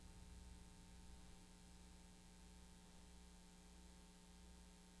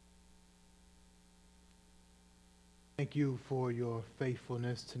thank you for your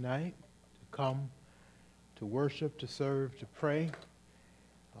faithfulness tonight to come, to worship, to serve, to pray.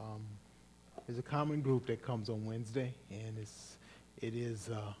 There's a common group that comes on Wednesday, and it is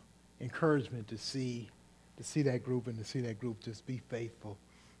encouragement to see that group and to see that group just be faithful.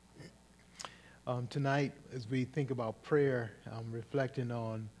 Tonight, as we think about prayer, I'm reflecting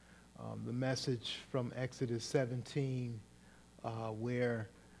on the message from Exodus 17, where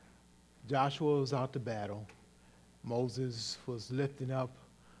Joshua was out to battle. Moses was lifting up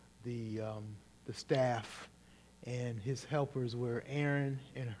the staff, and his helpers were Aaron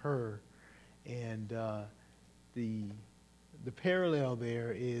and Hur. And the parallel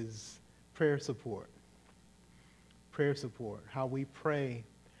there is prayer support. Prayer support, how we pray.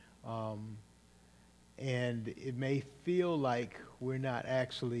 And it may feel like we're not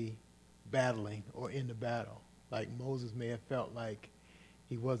actually battling or in the battle. Like Moses may have felt like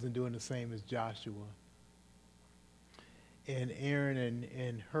he wasn't doing the same as Joshua. And Aaron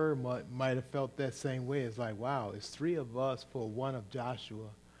and Hur might have felt that same way. It's like, wow, it's three of us for one of Joshua.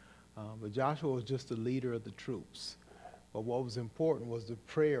 But Joshua was just the leader of the troops. But what was important was the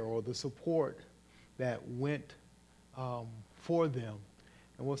prayer or the support that went for them.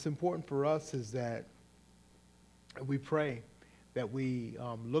 And what's important for us is that we pray, that we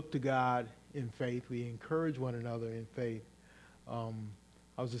look to God in faith. We encourage one another in faith.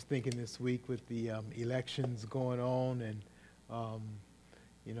 I was just thinking this week with the elections going on, and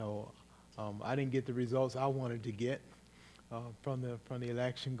I didn't get the results I wanted to get from the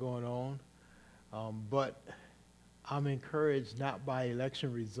election going on, but I'm encouraged not by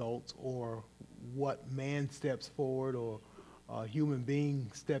election results or what man steps forward or human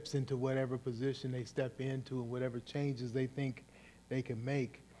being steps into whatever position they step into and whatever changes they think they can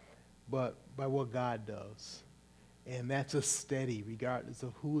make, but by what God does. And that's a steady, regardless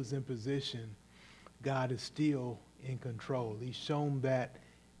of who is in position, God is still in control. He's shown that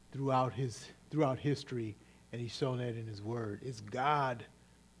throughout history, and he's shown that in his word. It's God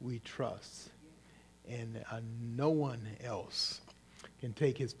we trust, and no one else can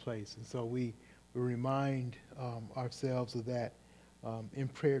take his place. And so we remind ourselves of that in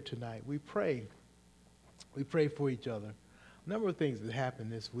prayer tonight. We pray for each other. A number of things that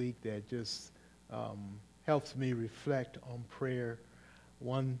happened this week that just helps me reflect on prayer.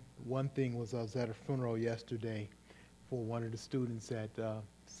 One thing was I was at a funeral yesterday for one of the students at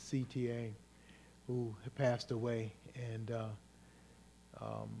CTA who had passed away, and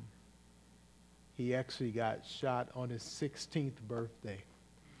he actually got shot on his 16th birthday.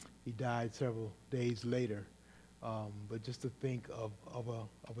 He died several days later, but just to think of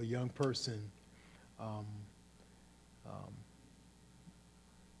a young person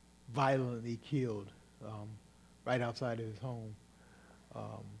violently killed right outside of his home.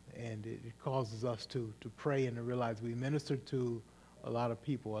 And it causes us to pray and to realize we minister to a lot of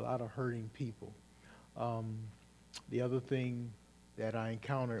people, a lot of hurting people. The other thing that I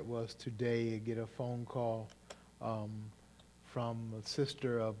encountered was today I get a phone call from a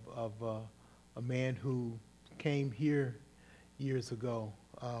sister of a man who came here years ago.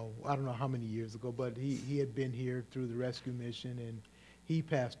 I don't know how many years ago, but he had been here through the rescue mission, and he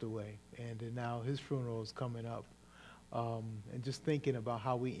passed away. And now his funeral is coming up. And just thinking about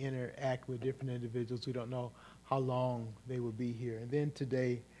how we interact with different individuals, we don't know how long they will be here. And then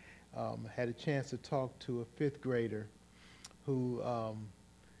today, had a chance to talk to a fifth grader who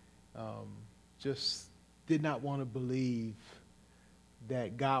just did not want to believe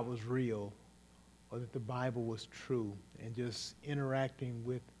that God was real or that the Bible was true, and just interacting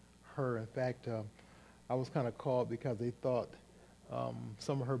with her. In fact, I was kind of called because they thought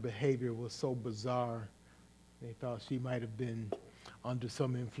some of her behavior was so bizarre. They thought she might have been under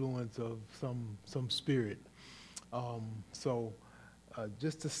some influence of some spirit. So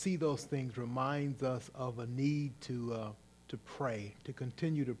just to see those things reminds us of a need to pray, to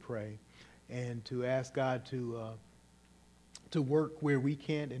continue to pray, and to ask God to work where we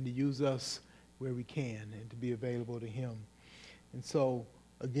can and to use us where we can and to be available to him. And so,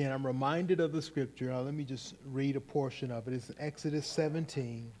 again, I'm reminded of the scripture. Let me just read a portion of it. It's in Exodus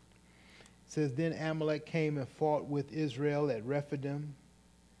 17. It says, then Amalek came and fought with Israel at Rephidim.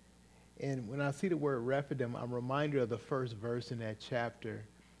 And when I see the word Rephidim, I'm reminded of the first verse in that chapter.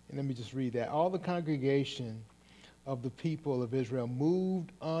 And let me just read that. All the congregation of the people of Israel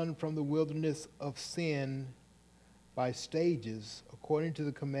moved on from the wilderness of sin by stages, according to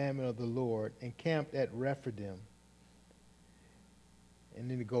the commandment of the Lord, and camped at Rephidim.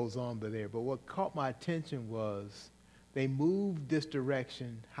 And then it goes on there. But what caught my attention was they moved this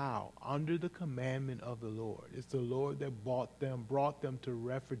direction. How? Under the commandment of the Lord. It's the Lord that brought them to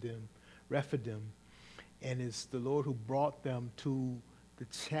Rephidim. And it's the Lord who brought them to the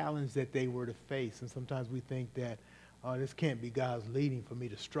challenge that they were to face. And sometimes we think that this can't be God's leading for me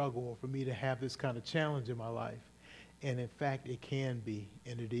to struggle or for me to have this kind of challenge in my life. And in fact, it can be,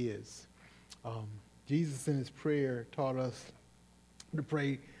 and it is. Jesus in his prayer taught us to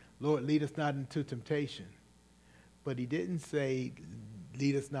pray, Lord, lead us not into temptation. But he didn't say,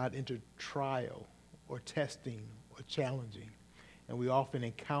 lead us not into trial or testing or challenging. And we often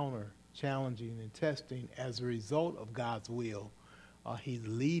encounter challenging and testing as a result of God's will. He's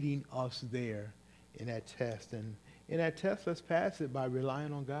leading us there in that test. And in that test, let's pass it by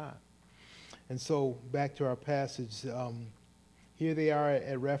relying on God. And so back to our passage. Here they are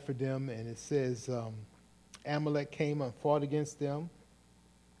at Rephidim, and it says Amalek came and fought against them.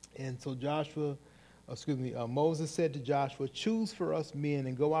 And so Moses said to Joshua, choose for us men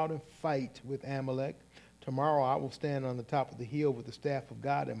and go out and fight with Amalek. Tomorrow I will stand on the top of the hill with the staff of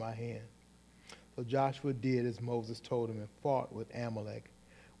God in my hand. So Joshua did as Moses told him and fought with Amalek,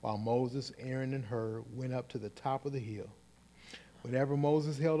 while Moses, Aaron, and Hur went up to the top of the hill. Whenever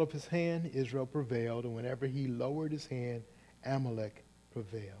Moses held up his hand, Israel prevailed, and whenever he lowered his hand, Amalek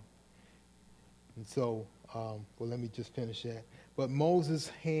prevailed. And so, let me just finish that. But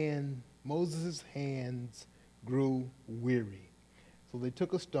Moses' hands grew weary. So they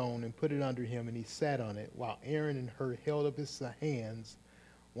took a stone and put it under him, and he sat on it, while Aaron and Hur held up his hands,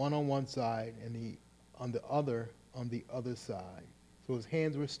 one on one side and on the other side. So his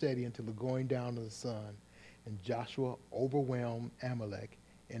hands were steady until the going down of the sun, and Joshua overwhelmed Amalek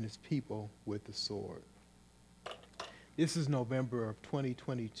and his people with the sword. This is November of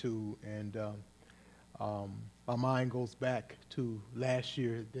 2022, and my mind goes back to last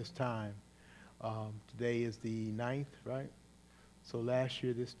year at this time. Today is the 9th, right? So last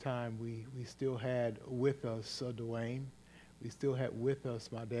year this time we still had with us Dwayne. We still had with us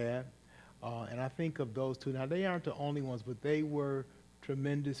my dad. And I think of those two. Now, they aren't the only ones, but they were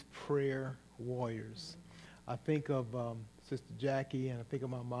tremendous prayer warriors. I think of Sister Jackie, and I think of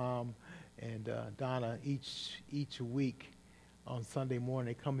my mom and Donna each week on Sunday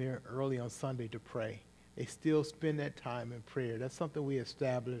morning. They come here early on Sunday to pray. They still spend that time in prayer. That's something we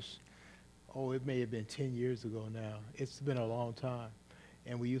established, it may have been 10 years ago now. It's been a long time.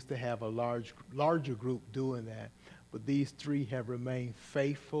 And we used to have a larger group doing that. But these three have remained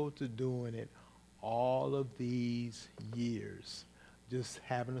faithful to doing it all of these years. Just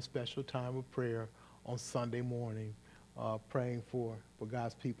having a special time of prayer on Sunday morning, praying for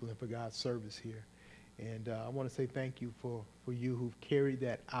God's people and for God's service here. And I want to say thank you for you who've carried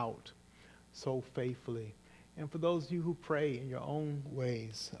that out so faithfully. And for those of you who pray in your own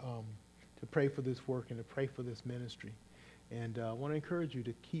ways, to pray for this work and to pray for this ministry. And I want to encourage you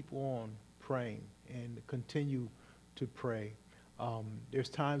to keep on praying and continue to pray. There's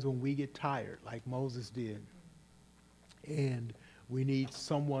times when we get tired, like Moses did, and we need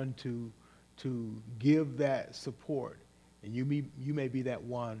someone to give that support. And you may be that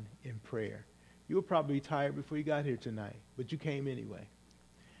one in prayer. You were probably tired before you got here tonight, but you came anyway.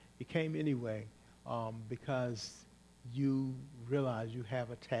 You came anyway because you realize you have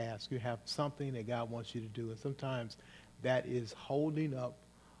a task. You have something that God wants you to do. And sometimes that is holding up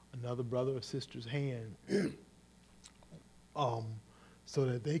another brother or sister's hand so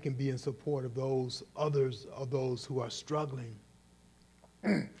that they can be in support of those who are struggling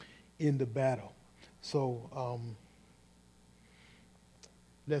in the battle. So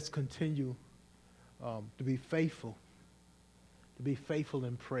let's continue to be faithful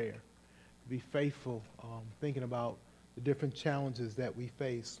in prayer, to be faithful thinking about the different challenges that we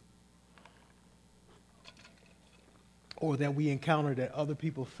face or that we encounter that other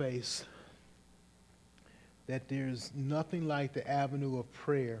people face, that there's nothing like the avenue of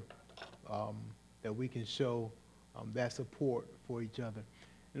prayer that we can show that support for each other.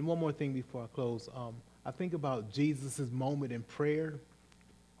 And one more thing before I close. I think about Jesus' moment in prayer.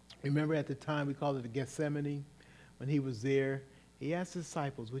 Remember at the time, we called it the Gethsemane, when he was there, he asked his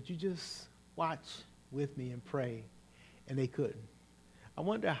disciples, would you just watch with me and pray? And they couldn't. I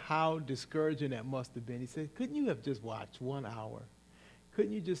wonder how discouraging that must have been. He said, couldn't you have just watched 1 hour?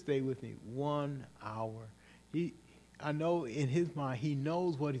 Couldn't you just stay with me 1 hour? I know in his mind, he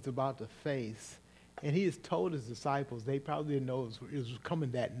knows what he's about to face. And he has told his disciples, they probably didn't know it was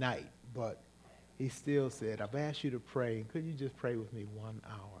coming that night. But he still said, I've asked you to pray. Couldn't you just pray with me 1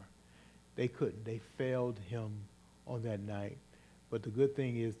 hour? They couldn't. They failed him on that night. But the good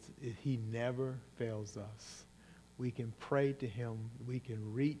thing is he never fails us. We can pray to him. We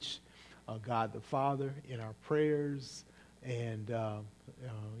can reach God the Father in our prayers. And,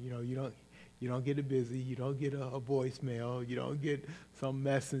 you don't get a busy. You don't get a voicemail. You don't get some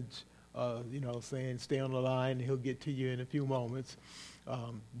message saying stay on the line and he'll get to you in a few moments.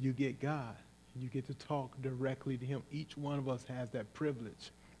 You get God. You get to talk directly to him. Each one of us has that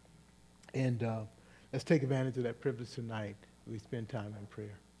privilege. And let's take advantage of that privilege tonight. We spend time in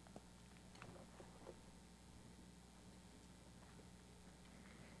prayer.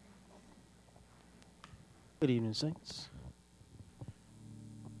 Good evening, saints.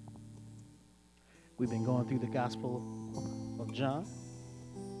 We've been going through the Gospel of John.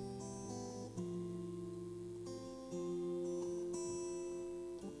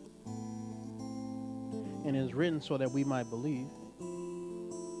 And it is written so that we might believe.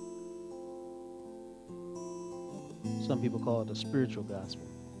 Some people call it the spiritual gospel.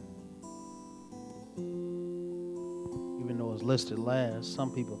 Even though it's listed last,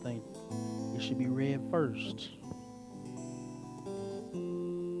 some people think it should be read first.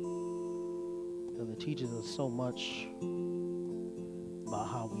 Because it teaches us so much about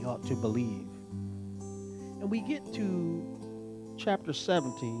how we ought to believe. And we get to chapter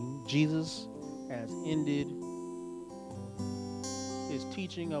 17. Jesus has ended his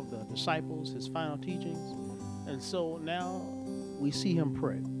teaching of the disciples, his final teachings. And so now we see him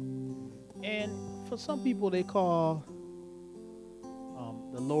pray. And for some people, they call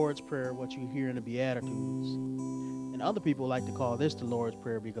the Lord's Prayer what you hear in the Beatitudes. And other people like to call this the Lord's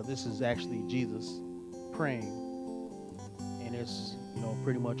Prayer because this is actually Jesus praying. And it's,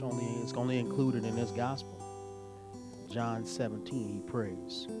 pretty much only included in this gospel. John 17, he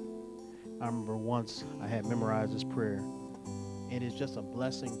prays. I remember once I had memorized this prayer. It is just a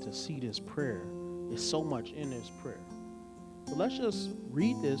blessing to see this prayer. There's so much in this prayer. So let's just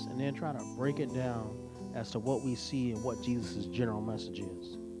read this and then try to break it down as to what we see and what Jesus' general message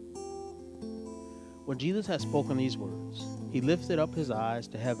is. When Jesus had spoken these words, he lifted up his eyes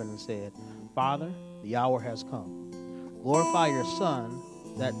to heaven and said, Father, the hour has come. Glorify your Son,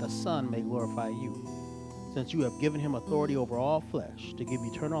 that the Son may glorify you, since you have given him authority over all flesh to give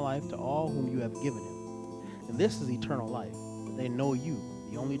eternal life to all whom you have given him. And this is eternal life, that they know you,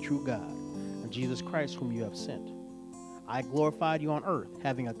 the only true God, and Jesus Christ whom you have sent. I glorified you on earth,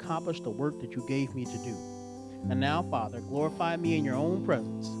 having accomplished the work that you gave me to do. And now, Father, glorify me in your own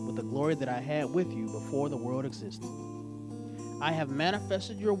presence with the glory that I had with you before the world existed. I have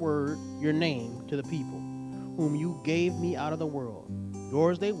manifested your word, your name, to the people, whom you gave me out of the world.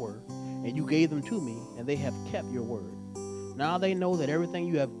 Yours they were, and you gave them to me, and they have kept your word. Now they know that everything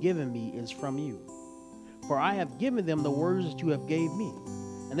you have given me is from you. For I have given them the words that you have gave me,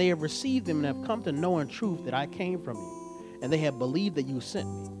 and they have received them and have come to know in truth that I came from you, and they have believed that you sent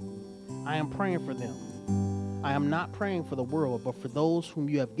me. I am praying for them. I am not praying for the world, but for those whom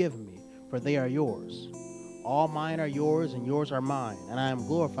you have given me, for they are yours. All mine are yours, and yours are mine, and I am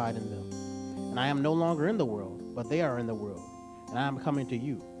glorified in them. And I am no longer in the world, but they are in the world, and I am coming to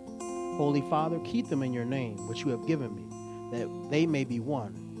you. Holy Father, keep them in your name, which you have given me, that they may be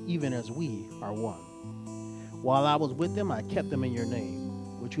one, even as we are one. While I was with them, I kept them in your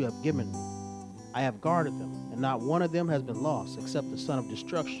name, which you have given me. I have guarded them, and not one of them has been lost, except the son of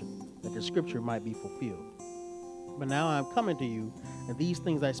destruction, that the scripture might be fulfilled. But now I am coming to you, and these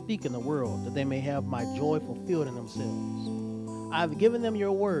things I speak in the world, that they may have my joy fulfilled in themselves. I have given them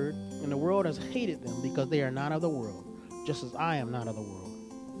your word, and the world has hated them because they are not of the world, just as I am not of the world.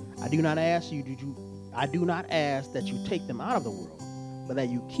 I do not ask that you take them out of the world, but that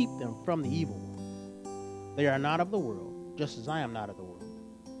you keep them from the evil one. They are not of the world, just as I am not of the world.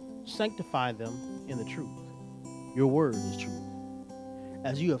 Sanctify them in the truth. Your word is truth.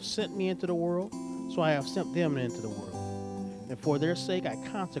 As you have sent me into the world, so I have sent them into the world. And for their sake I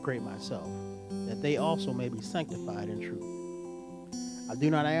consecrate myself, that they also may be sanctified in truth. I do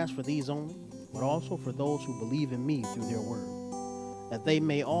not ask for these only, but also for those who believe in me through their word, that they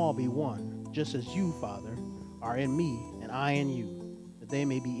may all be one, just as you, Father, are in me and I in you, that they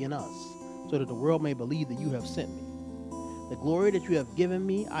may be in us, so that the world may believe that you have sent me. The glory that you have given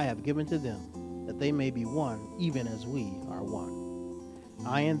me, I have given to them, that they may be one, even as we are one.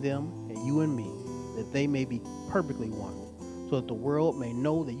 I in them, and you in me, that they may be perfectly one, so that the world may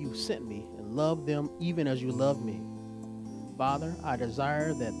know that you sent me and love them even as you love me. Father, I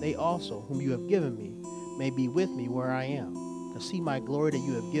desire that they also, whom you have given me, may be with me where I am, to see my glory that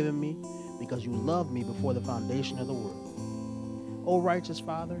you have given me, because you loved me before the foundation of the world. O righteous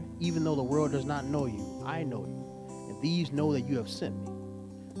Father, even though the world does not know you, I know you, and these know that you have sent me.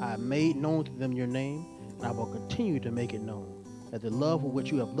 I have made known to them your name, and I will continue to make it known, that the love with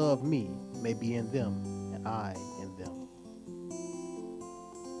which you have loved me may be in them, and I in them.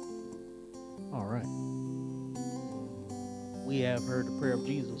 All right. We have heard the prayer of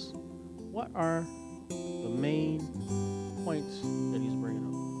Jesus. What are the main points that he's bringing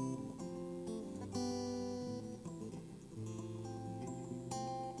up?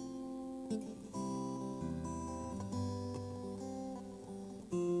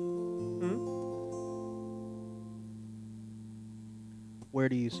 Where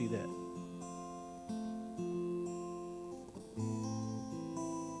do you see that?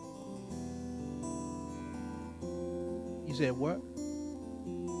 You said what?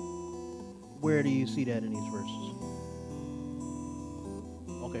 Where do you see that in these verses?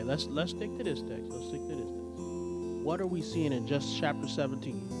 Okay, let's stick to this text. Let's stick to this text. What are we seeing in just chapter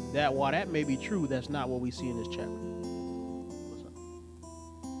 17? That while that may be true, that's not what we see in this chapter. What's up?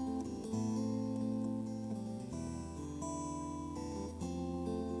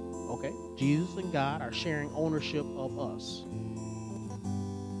 Okay, Jesus and God are sharing ownership of us.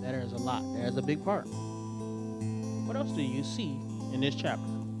 That is a lot. There's a big part. What else do you see in this chapter?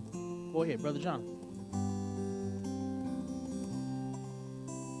 Go ahead, Brother Jonathan.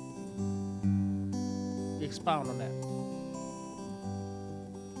 Expound on that.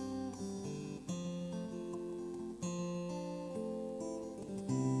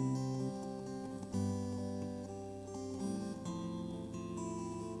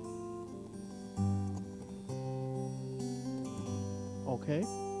 Okay.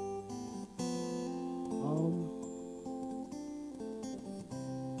 All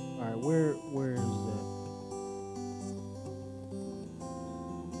right, where is that?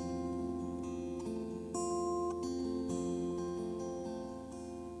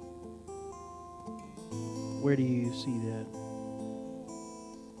 Where do you see that?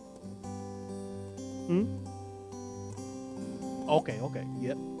 Okay.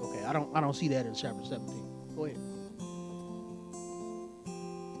 Yep. Okay. I don't see that in chapter 17. Go ahead.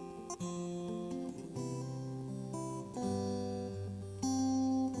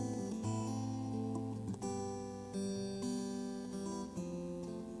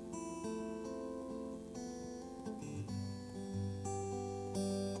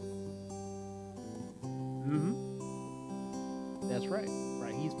 That's right.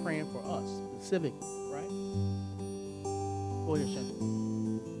 Right. He's praying for us specifically, right? Go ahead, Shanti.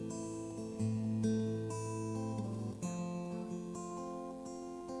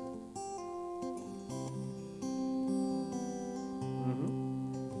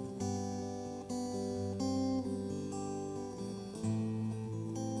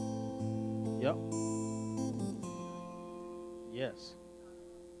 Yep. Yes.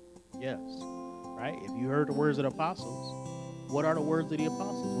 Yes. Right? If you heard the words of the apostles, what are the words of the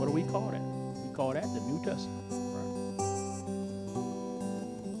apostles? What do we call that? We call that the New Testament. Right?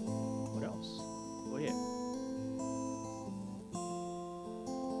 What else? Go ahead.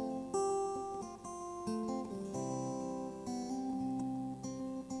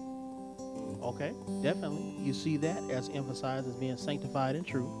 Okay, definitely. You see that as emphasized as being sanctified in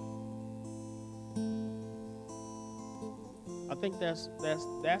truth. I think that's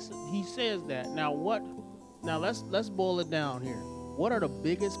he says that. Now let's boil it down here. What are the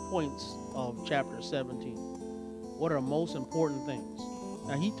biggest points of chapter 17? What are the most important things?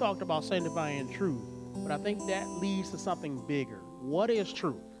 Now he talked about sanctifying truth, but I think that leads to something bigger. What is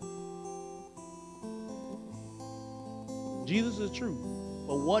truth? Jesus is truth,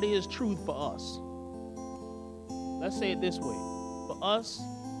 but what is truth for us? Let's say it this way. For us,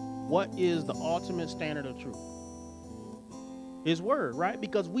 what is the ultimate standard of truth? His word, right?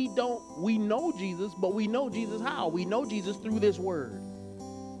 Because we know Jesus, but we know Jesus how? We know Jesus through this word.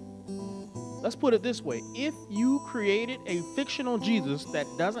 Let's put it this way. If you created a fictional Jesus that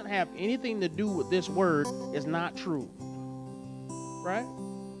doesn't have anything to do with this word, it's not true. Right?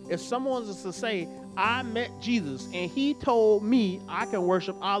 If someone was to say, I met Jesus and he told me I can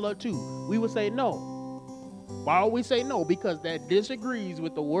worship Allah too, we would say no. Why would we say no? Because that disagrees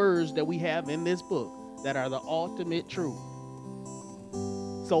with the words that we have in this book that are the ultimate truth.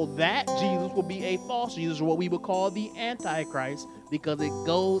 So that Jesus will be a false Jesus, or what we would call the Antichrist, because it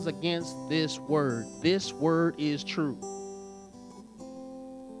goes against this word. This word is true.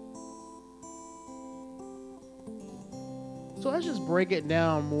 So let's just break it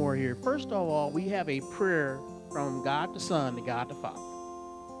down more here. First of all, we have a prayer from God the Son to God the Father,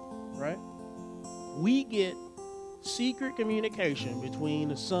 right? We get secret communication between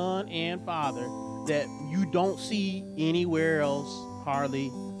the Son and Father that you don't see anywhere else hardly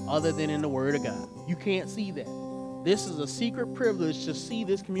other than in the Word of God. You can't see that. This is a secret privilege to see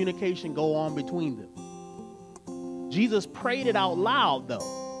this communication go on between them. Jesus prayed it out loud, though.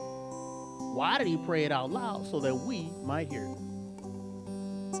 Why did he pray it out loud? So that we might hear it.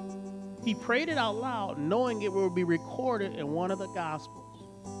 He prayed it out loud knowing it will be recorded in one of the Gospels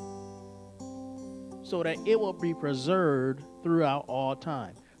so that it will be preserved throughout all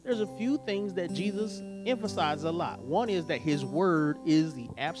time. There's a few things that Jesus emphasizes a lot. One is that his word is the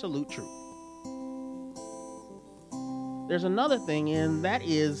absolute truth. There's another thing, and that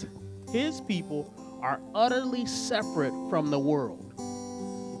is his people are utterly separate from the world.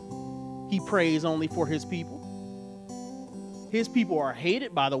 He prays only for his people. His people are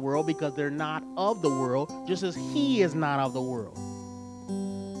hated by the world because they're not of the world, just as he is not of the world.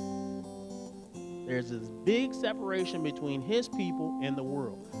 There's this big separation between his people and the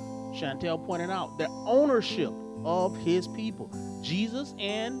world. Chantel pointed out the ownership of his people. Jesus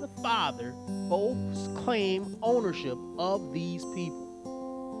and the Father both claim ownership of these people.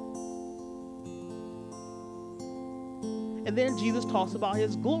 And then Jesus talks about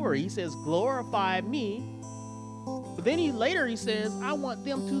his glory. He says, glorify me. But then he says, I want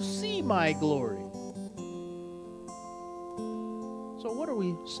them to see my glory. So what are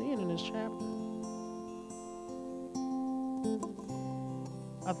we seeing in this chapter?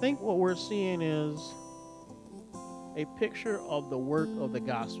 I think what we're seeing is a picture of the work of the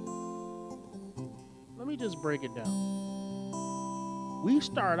gospel. Let me just break it down. We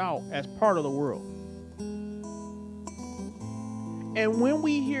start out as part of the world. And when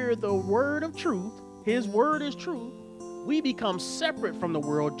we hear the word of truth, his word is truth, we become separate from the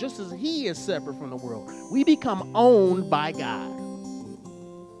world just as he is separate from the world. We become owned by God.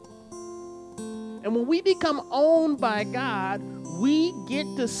 And when we become owned by God, we get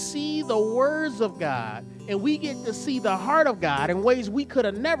to see the words of God, and we get to see the heart of God in ways we could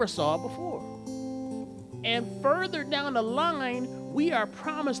have never saw before. And further down the line, we are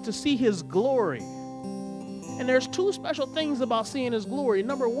promised to see his glory. And there's two special things about seeing his glory.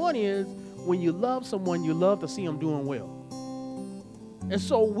 Number one is when you love someone, you love to see them doing well. And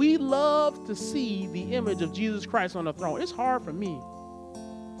so we love to see the image of Jesus Christ on the throne. It's hard for me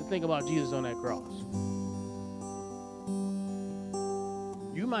to think about Jesus on that cross.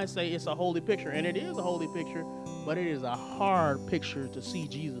 You might say it's a holy picture, and it is a holy picture, but it is a hard picture to see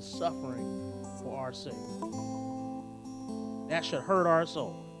Jesus suffering for our sake. That should hurt our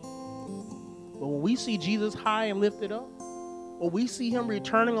soul. But when we see Jesus high and lifted up, when we see him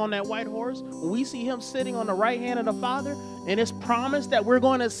returning on that white horse, when we see him sitting on the right hand of the Father, and it's promised that we're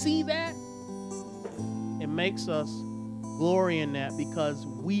going to see that, it makes us glory in that because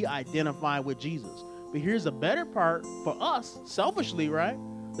we identify with Jesus. But here's the better part for us, selfishly, right?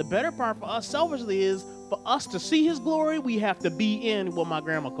 The better part for us selfishly is for us to see his glory, we have to be in what my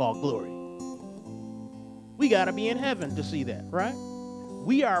grandma called glory. We got to be in heaven to see that, right?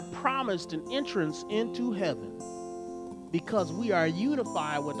 We are promised an entrance into heaven because we are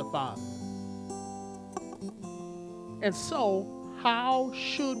unified with the Father. And so, how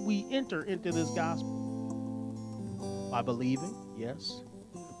should we enter into this gospel? By believing, yes.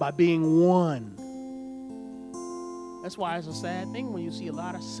 By being one. That's why it's a sad thing when you see a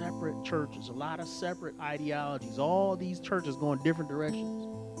lot of separate churches, a lot of separate ideologies, all these churches going different directions.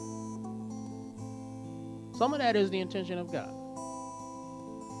 Some of that is the intention of God,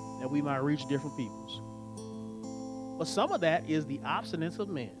 that we might reach different peoples. But some of that is the obstinance of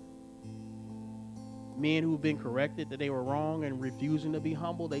men. Men who've been corrected that they were wrong and refusing to be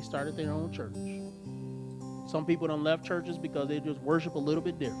humble, they started their own church. Some people done left churches because they just worship a little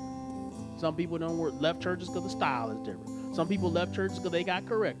bit different. Some people left churches because the style is different. Some people left churches because they got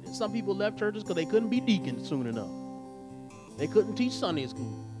corrected. Some people left churches because they couldn't be deacons soon enough. They couldn't teach Sunday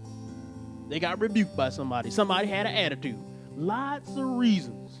school. They got rebuked by somebody. Somebody had an attitude. Lots of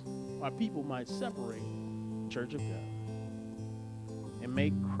reasons why people might separate the church of God and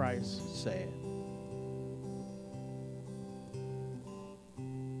make Christ sad.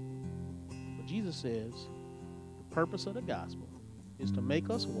 But Jesus says the purpose of the gospel is to make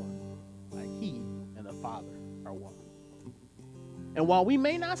us one, like he and the Father are one. And while we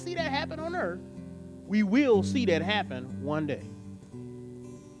may not see that happen on earth, we will see that happen one day.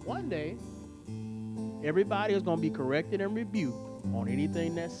 One day, everybody is going to be corrected and rebuked on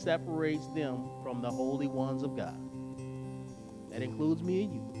anything that separates them from the holy ones of God. That includes me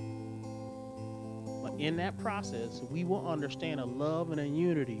and you. But in that process, we will understand a love and a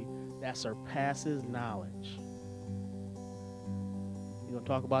unity that surpasses knowledge. We're going to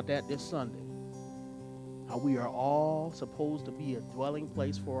talk about that this Sunday. How we are all supposed to be a dwelling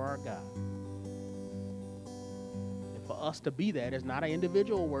place for our God. And for us to be that is not an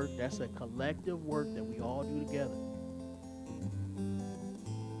individual work, that's a collective work that we all do together.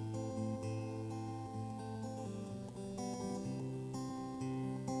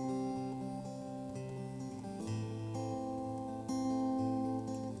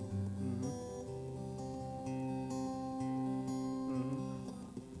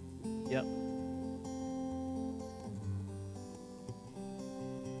 Yep.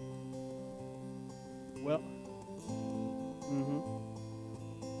 Well,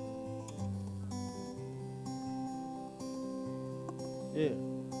 yeah.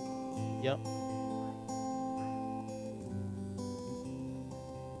 Yep.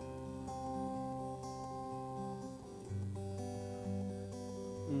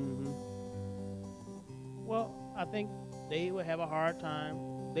 think they would have a hard time.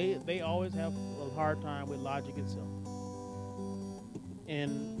 They always have a hard time with logic itself.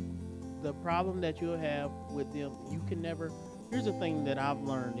 And the problem that you'll have with them, you can never. Here's the thing that I've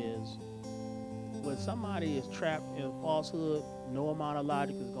learned is when somebody is trapped in falsehood, no amount of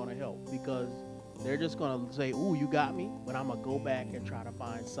logic is going to help because they're just going to say, "Ooh, you got me," but I'm going to go back and try to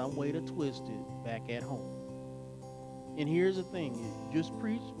find some way to twist it back at home. And here's the thing, just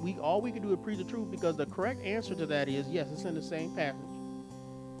preach. All we can do is preach the truth because the correct answer to that is, yes, it's in the same passage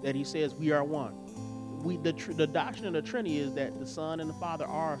that he says we are one. The doctrine of the Trinity is that the Son and the Father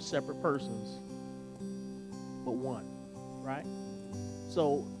are separate persons, but one, right?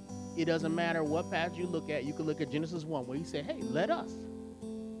 So it doesn't matter what passage you look at. You can look at Genesis 1 where he said, hey, let us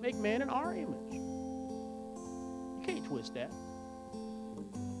make man in our image. You can't twist that.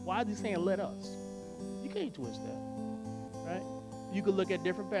 Why is he saying let us? You can't twist that, right? You could look at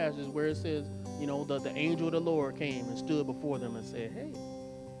different passages where it says, the angel of the Lord came and stood before them and said, hey,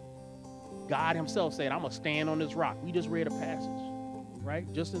 God himself said, I'm going to stand on this rock. We just read a passage, right?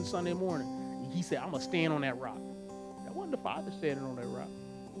 Just in Sunday morning. He said, I'm going to stand on that rock. That wasn't the Father standing on that rock.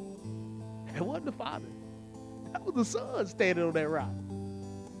 That wasn't the Father. That was the Son standing on that rock.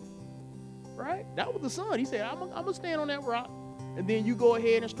 Right? That was the Son. He said, I'm going to stand on that rock. And then you go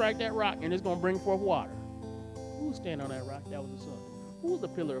ahead and strike that rock and it's going to bring forth water. Who was standing on that rock? That was the Son. Who was the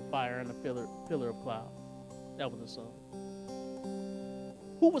pillar of fire and the pillar of cloud? That was the Son.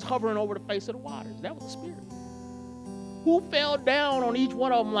 Who was hovering over the face of the waters? That was the Spirit. Who fell down on each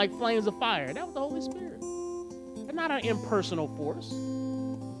one of them like flames of fire? That was the Holy Spirit. They're not an impersonal force.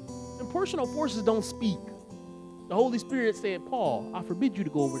 Impersonal forces don't speak. The Holy Spirit said, Paul, I forbid you to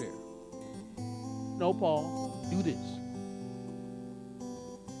go over there. No, Paul, do this.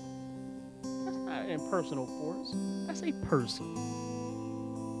 That's not an impersonal force. That's a person.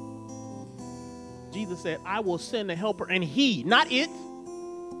 Jesus said, I will send a helper, and he, not it.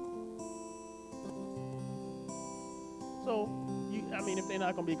 So, if they're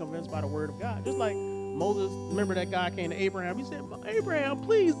not going to be convinced by the word of God, just like Moses, remember that guy came to Abraham. He said, Abraham,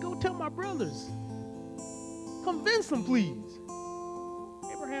 please go tell my brothers. Convince them, please.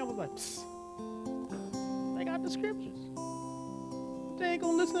 Abraham was like, psst. They got the scriptures. They ain't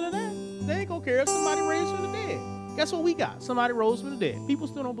going to listen to that. They ain't going to care if somebody raised from the dead. Guess what we got? Somebody rose from the dead. People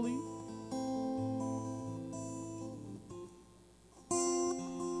still don't believe.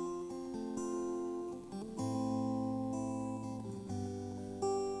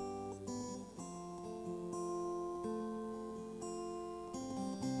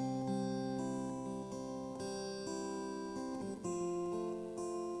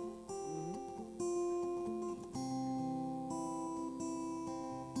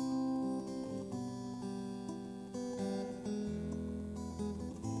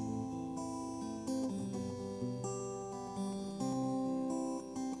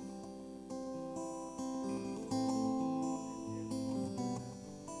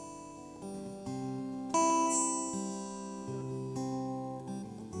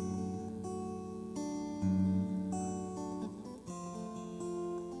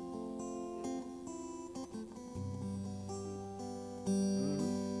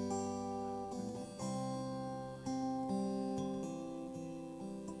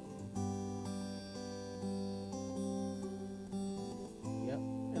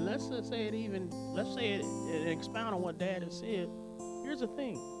 Let's say it and expound on what Dad has said. Here's the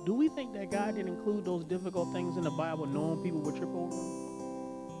thing. Do we think that God didn't include those difficult things in the Bible knowing people would trip over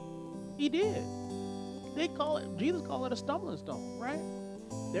them? He did. Jesus called it a stumbling stone, right?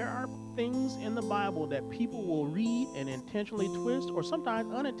 There are things in the Bible that people will read and intentionally twist or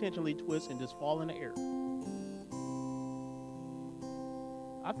sometimes unintentionally twist and just fall into error.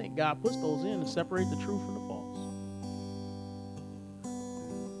 I think God puts those in to separate the true from the false.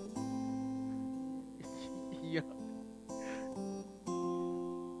 Yeah.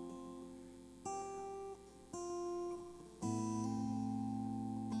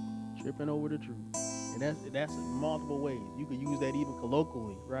 Tripping over the truth. And that's in multiple ways. You could use that even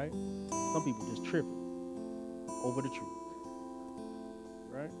colloquially, right? Some people just tripping over the truth.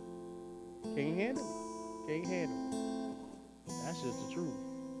 Right? Can't handle it. Can't handle it. That's just the truth.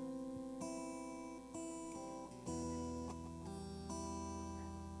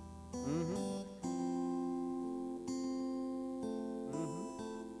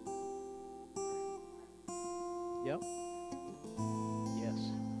 Yep. Yes.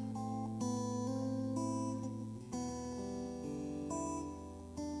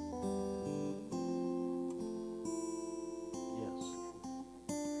 Yes.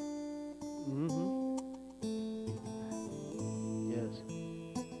 Yes.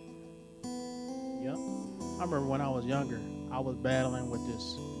 Yep. I remember when I was younger, I was battling with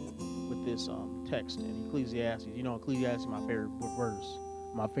this text in Ecclesiastes. You know, Ecclesiastes is my favorite verse,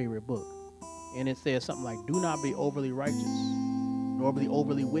 my favorite book. And it says something like, do not be overly righteous, nor be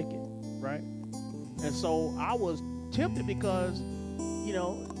overly wicked, right? And so I was tempted because, you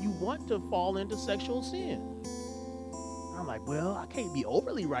know, you want to fall into sexual sin. I'm like, well, I can't be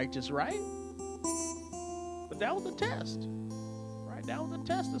overly righteous, right? But that was a test, right? That was a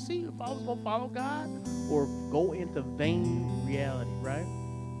test to see if I was going to follow God or go into vain reality, right?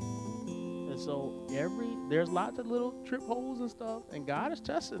 And so there's lots of little trip holes and stuff, and God is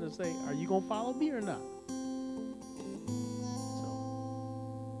testing to say, are you going to follow me or not?